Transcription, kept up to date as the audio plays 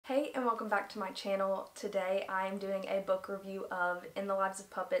Hey and welcome back to my channel. Today I am doing a book review of In the Lives of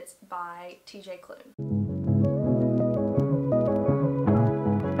Puppets by T.J. Klune.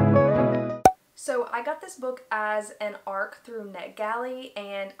 So I got this book as an ARC through NetGalley,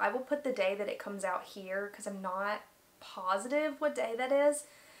 and I will put the day that it comes out here because I'm not positive what day that is,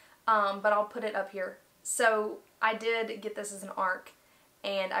 but I'll put it up here. So I did get this as an ARC.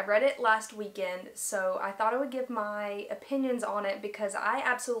 And I read it last weekend, so I thought I would give my opinions on it because I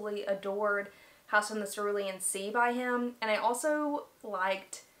absolutely adored House on the Cerulean Sea by him, and I also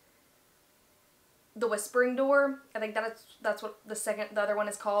liked The Whispering Door. I think that's what the other one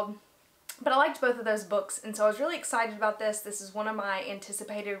is called. But I liked both of those books, and so I was really excited about this. This is one of my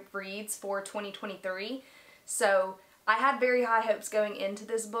anticipated reads for 2023. So I had very high hopes going into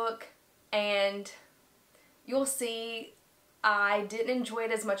this book, and you'll see I didn't enjoy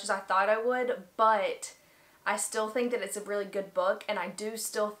it as much as I thought I would, but I still think that it's a really good book, and I do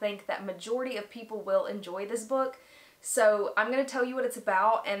still think that majority of people will enjoy this book. So I'm going to tell you what it's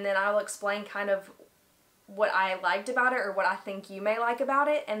about, and then I'll explain kind of what I liked about it or what I think you may like about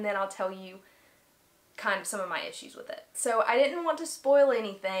it, and then I'll tell you kind of some of my issues with it. So I didn't want to spoil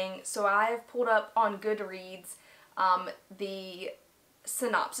anything, so I have pulled up on Goodreads the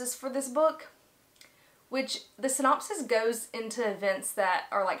synopsis for this book, which the synopsis goes into events that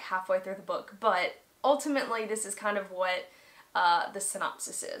are like halfway through the book, but ultimately this is kind of what the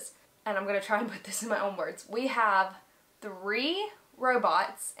synopsis is. And I'm going to try and put this in my own words. We have 3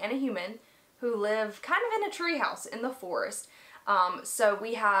 robots and a human who live kind of in a treehouse in the forest. So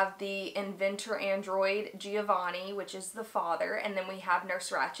we have the inventor android Giovanni, which is the father, and then we have Nurse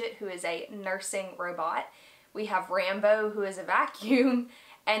Ratched, who is a nursing robot. We have Rambo, who is a vacuum,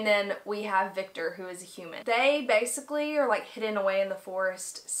 and then we have Victor, who is a human. They basically are like hidden away in the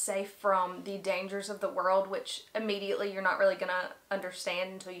forest, safe from the dangers of the world, which immediately you're not really gonna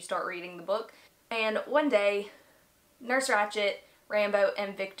understand until you start reading the book. And one day, Nurse Ratched, Rambo,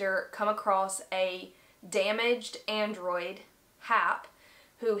 and Victor come across a damaged android, Hap,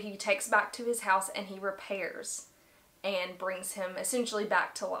 who he takes back to his house and he repairs and brings him essentially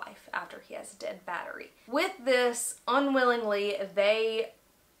back to life after he has a dead battery. With this, unwillingly, they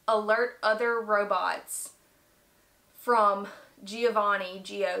alert other robots from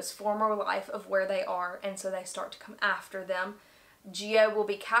Gio's former life of where they are, and so they start to come after them. Gio will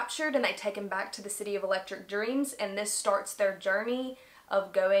be captured and they take him back to the City of Electric Dreams, and this starts their journey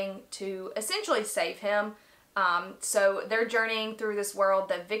of going to essentially save him. So they're journeying through this world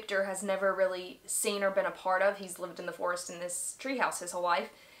that Victor has never really seen or been a part of. He's lived in the forest in this treehouse his whole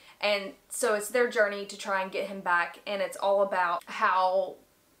life, and so it's their journey to try and get him back, and it's all about how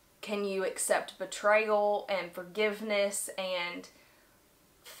can you accept betrayal and forgiveness and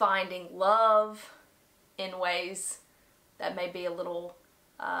finding love in ways that may be a little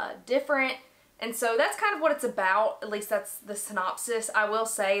different. And so that's kind of what it's about. At least that's the synopsis. I will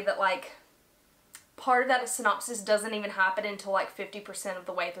say that like part of that synopsis doesn't even happen until like 50% of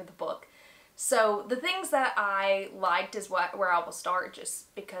the way through the book. So the things that I liked is where I will start,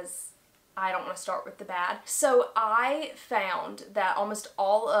 just because I don't want to start with the bad. So I found that almost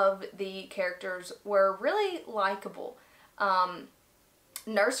all of the characters were really likable.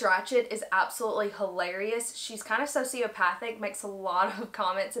 Nurse Ratched is absolutely hilarious. She's kind of sociopathic, makes a lot of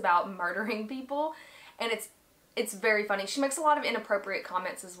comments about murdering people, and it's very funny. She makes a lot of inappropriate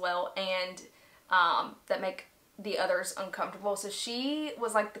comments as well, and that make the others uncomfortable. So she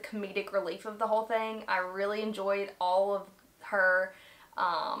was like the comedic relief of the whole thing. I really enjoyed all of her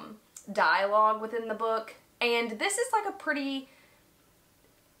dialogue within the book, and this is like a pretty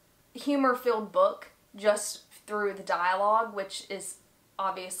humor-filled book just through the dialogue, which is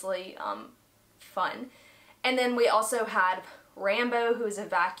obviously fun. And then we also had Rambo, who is a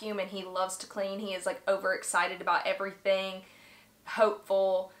vacuum and he loves to clean. He is like overexcited about everything,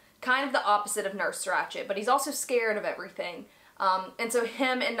 hopeful, kind of the opposite of Nurse Ratched, but he's also scared of everything. And so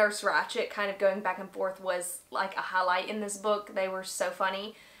him and Nurse Ratched kind of going back and forth was like a highlight in this book. They were so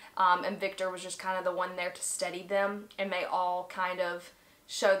funny. And Victor was just kind of the one there to steady them, and they all kind of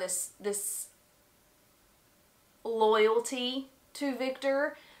show this loyalty to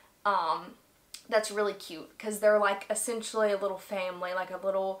Victor that's really cute, because they're like essentially a little family, like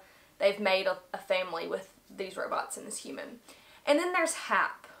they've made a family with these robots and this human. And then there's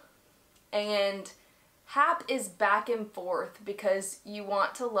Hap, and Hap is back and forth because you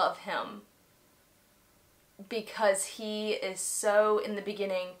want to love him because he is so, in the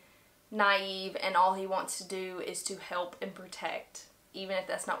beginning, naive, and all he wants to do is to help and protect, even if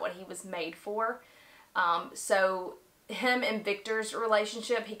that's not what he was made for. So him and Victor's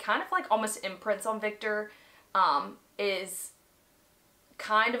relationship, he kind of like almost imprints on Victor, is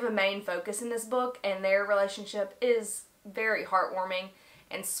kind of a main focus in this book, and their relationship is very heartwarming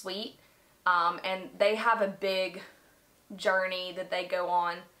and sweet. And they have a big journey that they go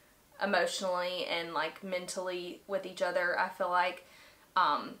on emotionally and like mentally with each other, I feel like.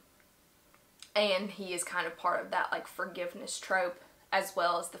 And he is kind of part of that like forgiveness trope, as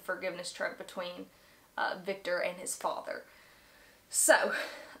well as the forgiveness trope between Victor and his father. So,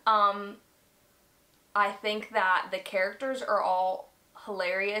 I think that the characters are all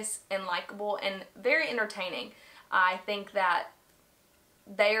hilarious and likable and very entertaining. I think that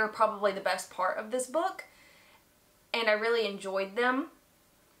they are probably the best part of this book, and I really enjoyed them.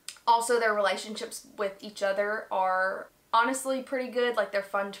 Also, their relationships with each other are honestly pretty good. Like, they're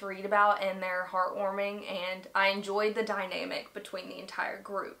fun to read about and they're heartwarming, and I enjoyed the dynamic between the entire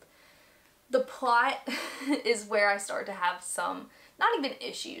group. The plot is where I start to have some, not even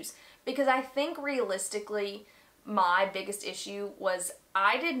issues, because I think realistically my biggest issue was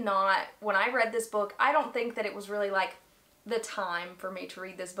when I read this book, I don't think that it was really like the time for me to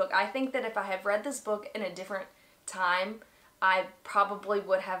read this book. I think that if I had read this book in a different time, I probably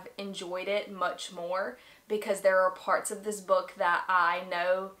would have enjoyed it much more, because there are parts of this book that I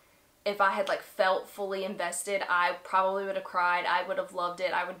know if I had like felt fully invested, I probably would have cried. I would have loved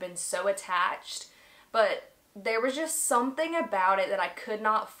it. I would have been so attached. But there was just something about it that I could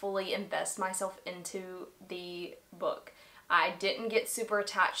not fully invest myself into the book. I didn't get super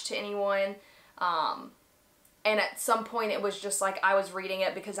attached to anyone. And at some point it was just like I was reading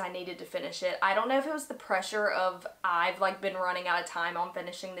it because I needed to finish it. I don't know if it was the pressure of I've like been running out of time on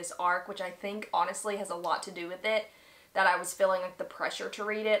finishing this arc, which I think honestly has a lot to do with it, that I was feeling like the pressure to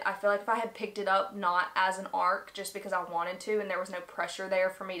read it. I feel like if I had picked it up not as an arc just because I wanted to and there was no pressure there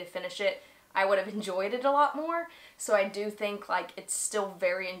for me to finish it, I would have enjoyed it a lot more. So I do think like it's still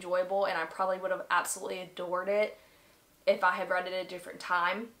very enjoyable, and I probably would have absolutely adored it if I had read it at a different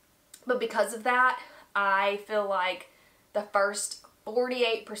time. But because of that, I feel like the first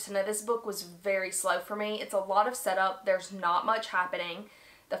 48% of this book was very slow for me. It's a lot of setup. There's not much happening.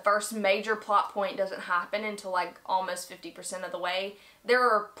 The first major plot point doesn't happen until like almost 50% of the way. There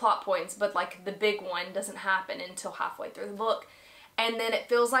are plot points, but like the big one doesn't happen until halfway through the book. And then it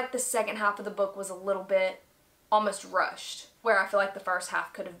feels like the second half of the book was a little bit almost rushed, where I feel like the first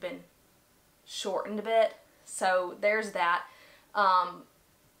half could have been shortened a bit. So there's that.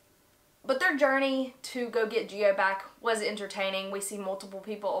 But their journey to go get Geo back was entertaining. We see multiple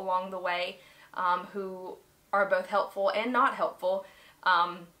people along the way who are both helpful and not helpful.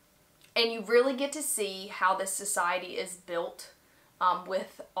 And you really get to see how this society is built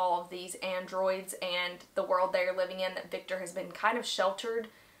with all of these androids and the world they're living in that Victor has been kind of sheltered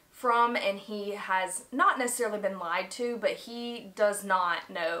from, and he has not necessarily been lied to, but he does not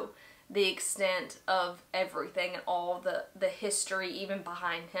know the extent of everything and all the history even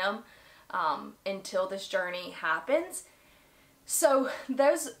behind him until this journey happens. So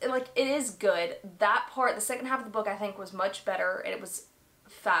those, like, it is good. That part, the second half of the book, I think was much better, and it was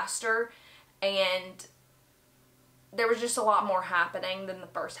faster, and there was just a lot more happening than the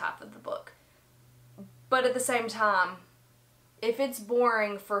first half of the book. But at the same time, if it's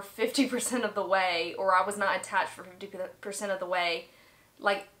boring for 50% of the way, or I was not attached for 50% of the way,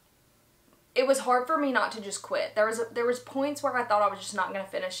 like, it was hard for me not to just quit. There was points where I thought I was just not going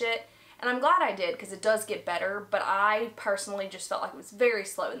to finish it, and I'm glad I did because it does get better, but I personally just felt like it was very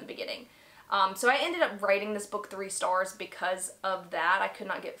slow in the beginning. So I ended up rating this book 3 stars because of that. I could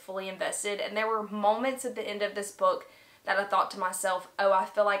not get fully invested, and there were moments at the end of this book that I thought to myself, oh, I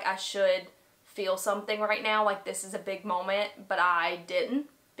feel like I should feel something right now, like this is a big moment, but I didn't,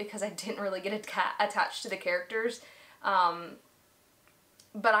 because I didn't really get attached to the characters.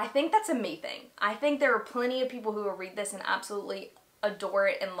 But I think that's a me thing. I think there are plenty of people who will read this and absolutely adore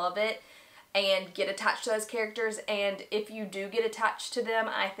it and love it and get attached to those characters, and if you do get attached to them,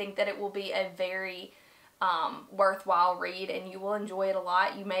 I think that it will be a very worthwhile read and you will enjoy it a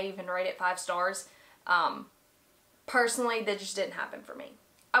lot. You may even rate it 5 stars. Personally, that just didn't happen for me.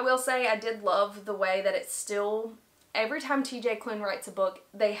 I will say I did love the way that it's still, every time TJ Klune writes a book,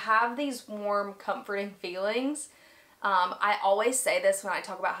 they have these warm, comforting feelings. I always say this when I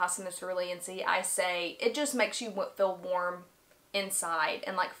talk about House of Miss Cerulean. I say it just makes you feel warm inside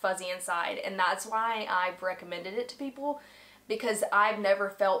and like fuzzy inside, and that's why I've recommended it to people, because I've never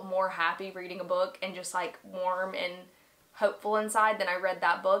felt more happy reading a book and just like warm and hopeful inside than I read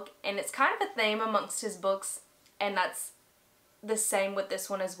that book. And it's kind of a theme amongst his books, and that's the same with this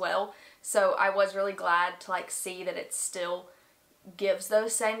one as well. So I was really glad to like see that it still gives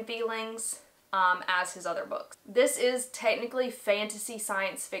those same feelings as his other books. This is technically fantasy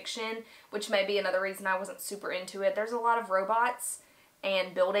science fiction, which may be another reason I wasn't super into it. There's a lot of robots,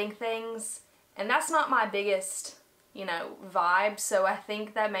 and building things, and that's not my biggest, you know, vibe, so I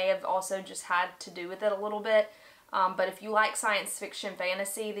think that may have also just had to do with it a little bit. But if you like science fiction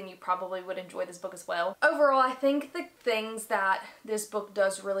fantasy, then you probably would enjoy this book as well. Overall, I think the things that this book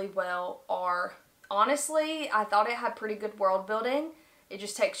does really well are, honestly, I thought it had pretty good world building. It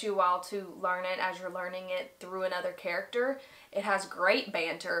just takes you a while to learn it as you're learning it through another character. It has great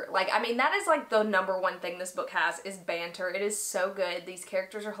banter. Like, I mean, that is like the #1 thing this book has, is banter. It is so good. These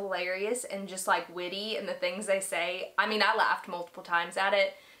characters are hilarious and just like witty, and the things they say. I mean, I laughed multiple times at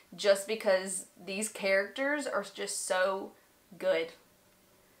it just because these characters are just so good.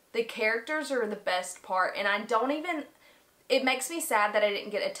 The characters are the best part, and I don't even, it makes me sad that I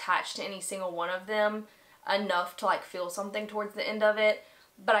didn't get attached to any single one of them enough to like feel something towards the end of it,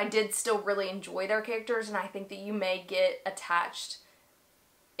 but I did still really enjoy their characters, and I think that you may get attached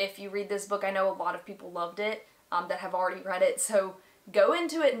if you read this book. I know a lot of people loved it that have already read it, so go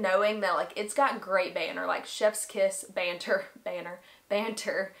into it knowing that like it's got great banter, like chef's kiss banter.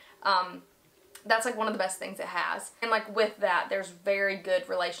 That's like one of the best things it has. And like with that, there's very good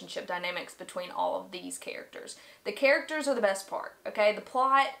relationship dynamics between all of these characters. The characters are the best part, okay? The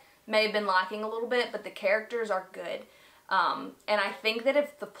plot may have been lacking a little bit, but the characters are good. And I think that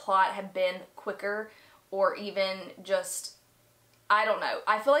if the plot had been quicker, or even just, I don't know,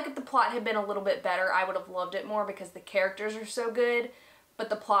 I feel like if the plot had been a little bit better, I would have loved it more because the characters are so good, but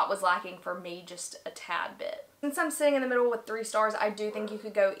the plot was lacking for me just a tad bit. Since I'm sitting in the middle with 3 stars, I do think you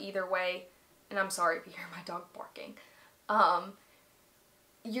could go either way, and I'm sorry if you hear my dog barking.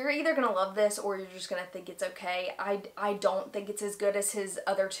 You're either going to love this or you're just going to think it's okay. I don't think it's as good as his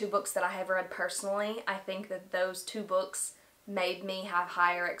other 2 books that I have read personally. I think that those 2 books made me have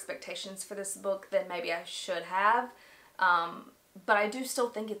higher expectations for this book than maybe I should have. But I do still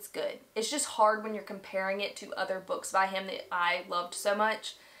think it's good. It's just hard when you're comparing it to other books by him that I loved so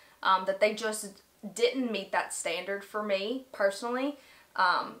much, that they just didn't meet that standard for me personally.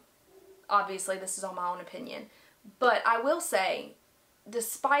 Obviously, this is all my own opinion. But I will say,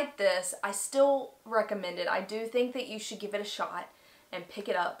 despite this, I still recommend it. I do think that you should give it a shot and pick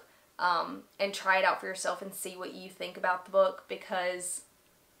it up and try it out for yourself and see what you think about the book, because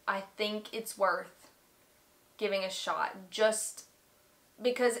I think it's worth giving a shot, just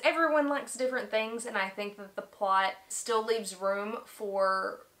because everyone likes different things, and I think that the plot still leaves room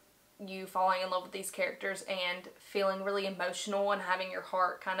for you falling in love with these characters and feeling really emotional and having your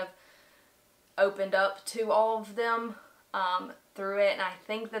heart kind of opened up to all of them through it. And I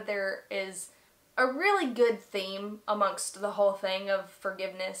think that there is a really good theme amongst the whole thing of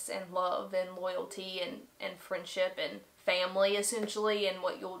forgiveness and love and loyalty and friendship and family, essentially, and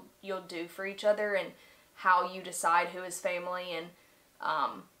what you'll do for each other and how you decide who is family and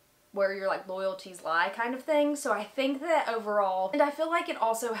where your like loyalties lie, kind of thing. So I think that overall, and I feel like it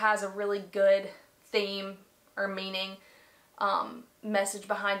also has a really good theme or meaning, message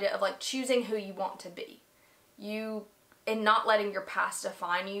behind it of like choosing who you want to be. And not letting your past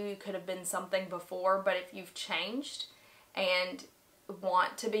define you. You could have been something before, but if you've changed and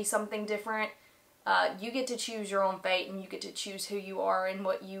want to be something different, you get to choose your own fate, and you get to choose who you are and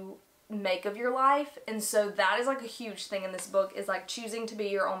what you make of your life. And so that is like a huge thing in this book, is like choosing to be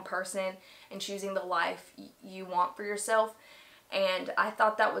your own person and choosing the life you want for yourself. And I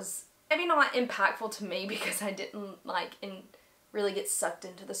thought that was maybe not impactful to me because I didn't like really get sucked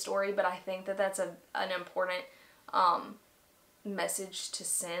into the story, but I think that that's an important message to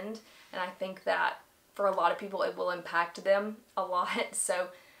send, and I think that for a lot of people it will impact them a lot. So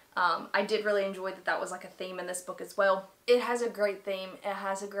I did really enjoy that was like a theme in this book as well. It has a great theme, it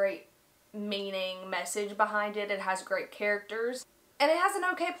has a great meaning, message behind it, it has great characters, and it has an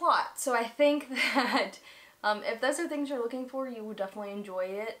okay plot. So I think that if those are things you're looking for, you will definitely enjoy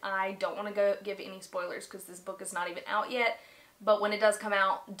it. I don't want to go give any spoilers because this book is not even out yet, but when it does come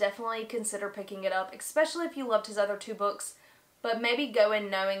out, definitely consider picking it up, especially if you loved his other 2 books, but maybe go in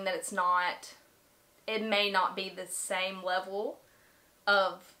knowing that it may not be the same level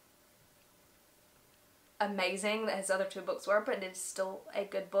of amazing that his other 2 books were, but it's still a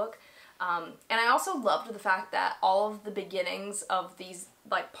good book. And I also loved the fact that all of the beginnings of these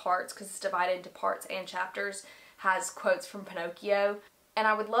like parts, because it's divided into parts and chapters, has quotes from Pinocchio. And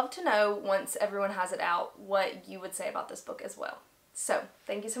I would love to know, once everyone has it out, what you would say about this book as well. So,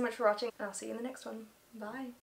 thank you so much for watching, and I'll see you in the next one. Bye!